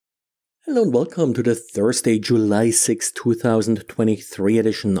Hello and welcome to the Thursday, July 6, 2023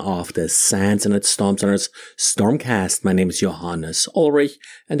 edition of the SANS and its Storm Center's Stormcast. My name is Johannes Ulrich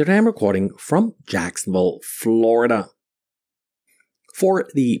and today I'm recording from Jacksonville, Florida. For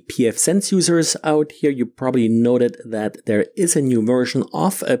the pfSense users out here, you probably noted that there is a new version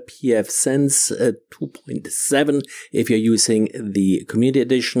of a pfSense 2.7 if you're using the Community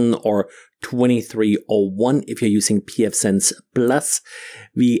Edition, or 2301 if you're using pfSense Plus.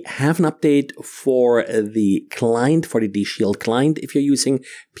 We have an update for the client, for the DShield client if you're using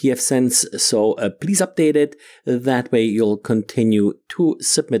pfSense, so please update it. That way you'll continue to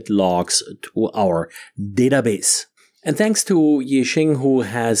submit logs to our database. And thanks to Yixing, who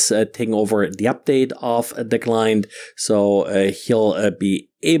has taken over the update of the client, so he'll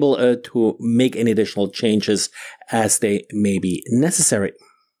be able to make any additional changes as they may be necessary.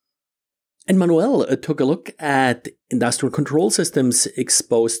 And Manuel took a look at industrial control systems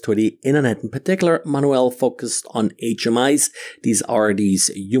exposed to the internet. In particular, Manuel focused on HMIs. These are these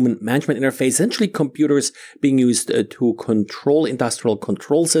human management interface, essentially computers being used to control industrial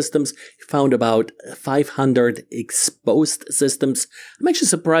control systems. He found about 500 exposed systems. I'm actually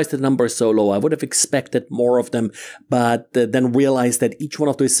surprised the number is so low. I would have expected more of them, but then realized that each one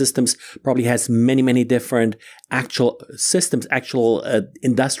of those systems probably has many different actual systems,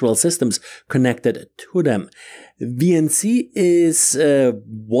 industrial systems connected to them. VNC is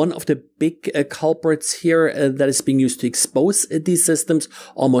one of the big culprits here that is being used to expose these systems,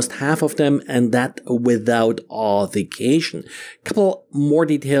 almost half of them, and that without authentication. A couple more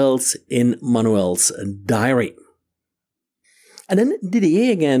details in Manuel's diary. And then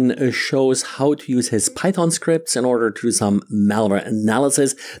Didier again shows how to use his Python scripts in order to do some malware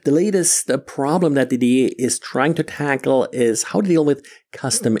analysis. The latest problem that Didier is trying to tackle is how to deal with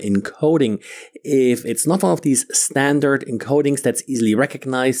custom encoding. If it's not one of these standard encodings that's easily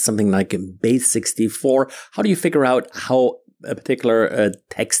recognized, something like base 64, how do you figure out how a particular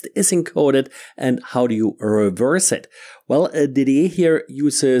text is encoded and how do you reverse it? Well, Didier here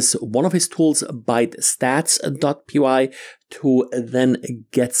uses one of his tools, bytestats.py, to then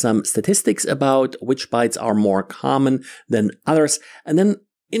get some statistics about which bytes are more common than others, and then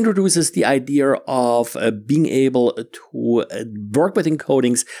introduces the idea of being able to work with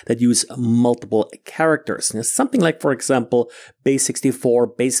encodings that use multiple characters. Now, something like, for example, base 64,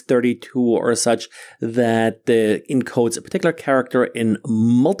 base 32 or such, that encodes a particular character in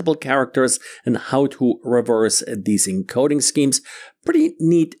multiple characters, and how to reverse these encoding schemes. Pretty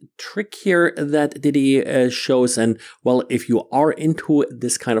neat trick here that Didier shows. And well, if you are into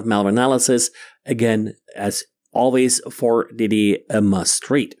this kind of malware analysis, again, as always for Didier, a must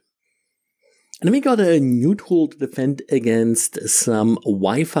read. And then we got a new tool to defend against some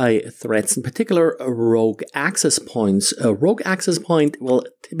Wi-Fi threats, in particular rogue access points. A rogue access point will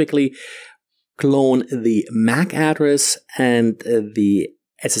typically clone the MAC address and the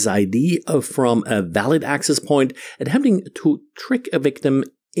SSID from a valid access point, attempting to trick a victim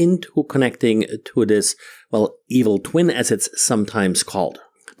into connecting to this, well, evil twin, as it's sometimes called.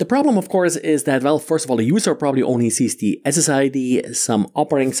 The problem, of course, is that, well, first of all, the user probably only sees the SSID. Some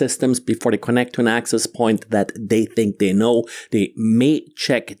operating systems, before they connect to an access point that they think they know, they may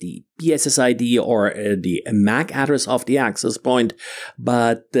check the BSSID or the MAC address of the access point.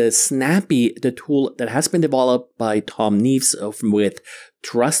 But the SNAPPY, the tool that has been developed by Tom Neves with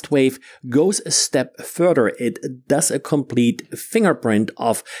TrustWave, goes a step further. It does a complete fingerprint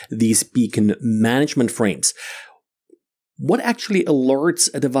of these beacon management frames. What actually alerts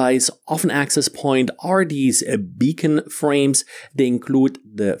a device of an access point are these beacon frames. They include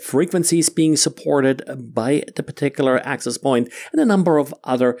the frequencies being supported by the particular access point and a number of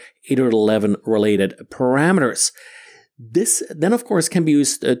other 802.11 related parameters. This then, of course, can be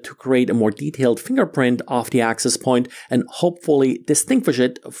used to create a more detailed fingerprint of the access point and hopefully distinguish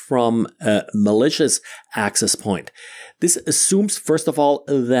it from a malicious access point. This assumes, first of all,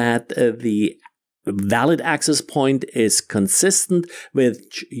 that the valid access point is consistent,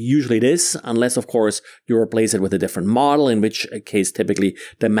 which usually it is, unless, of course, you replace it with a different model, in which case typically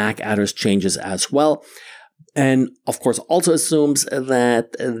the MAC address changes as well. And, of course, also assumes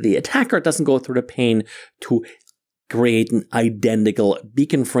that the attacker doesn't go through the pain to create an identical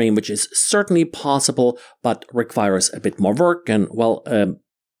beacon frame, which is certainly possible, but requires a bit more work. And, well,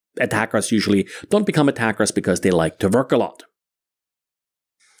 attackers usually don't become attackers because they like to work a lot.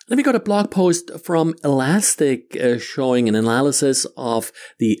 Then we got a blog post from Elastic showing an analysis of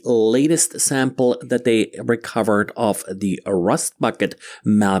the latest sample that they recovered of the RUSTBUCKET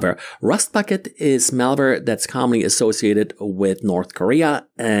malware. RUSTBUCKET is malware that's commonly associated with North Korea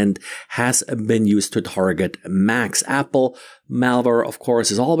and has been used to target Macs. Apple Malware, of course,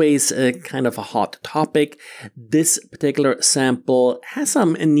 is always kind of a hot topic. This particular sample has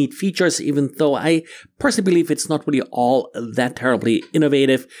some neat features, even though I personally believe it's not really all that terribly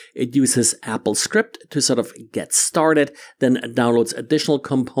innovative. It uses Apple script to sort of get started, then downloads additional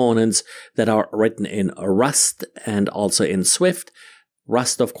components that are written in Rust and also in Swift.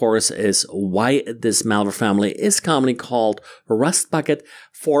 Rust, of course, is why this malware family is commonly called RUSTBUCKET.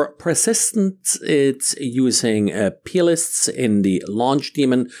 For persistence, it's usingplists in the launch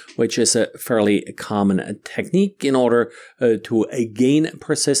daemon, which is a fairly common technique in order to gain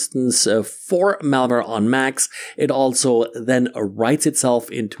persistence for malware on Macs. It also then writes itself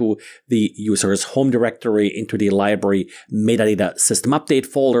into the user's home directory, into the library metadata system update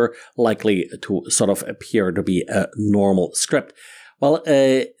folder, likely to sort of appear to be a normal script. Well,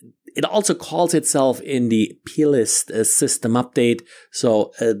 it also calls itself in the plist system update.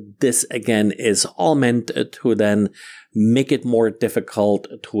 So this again is all meant to then make it more difficult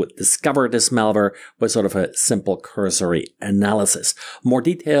to discover this malware with sort of a simple cursory analysis. More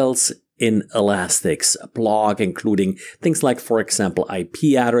details in Elastic's blog, including things like, for example,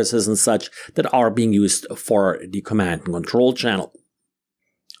 IP addresses and such that are being used for the command and control channel.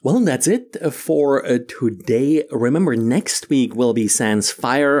 Well, that's it for today. Remember, next week will be Sans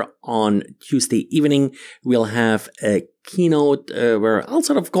Fire. On Tuesday evening, we'll have a keynote where I'll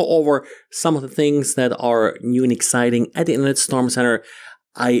sort of go over some of the things that are new and exciting at the Internet Storm Center.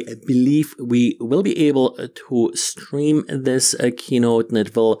 I believe we will be able to stream this keynote, and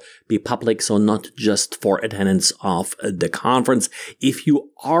it will be public, so not just for attendance of the conference. If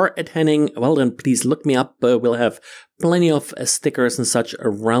you are attending, well, then please look me up. We'll have plenty of stickers and such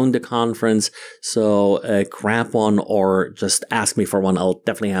around the conference, so grab one or just ask me for one. I'll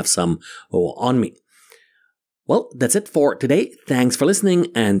definitely have some on me. Well, that's it for today. Thanks for listening,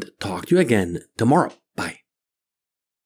 and talk to you again tomorrow.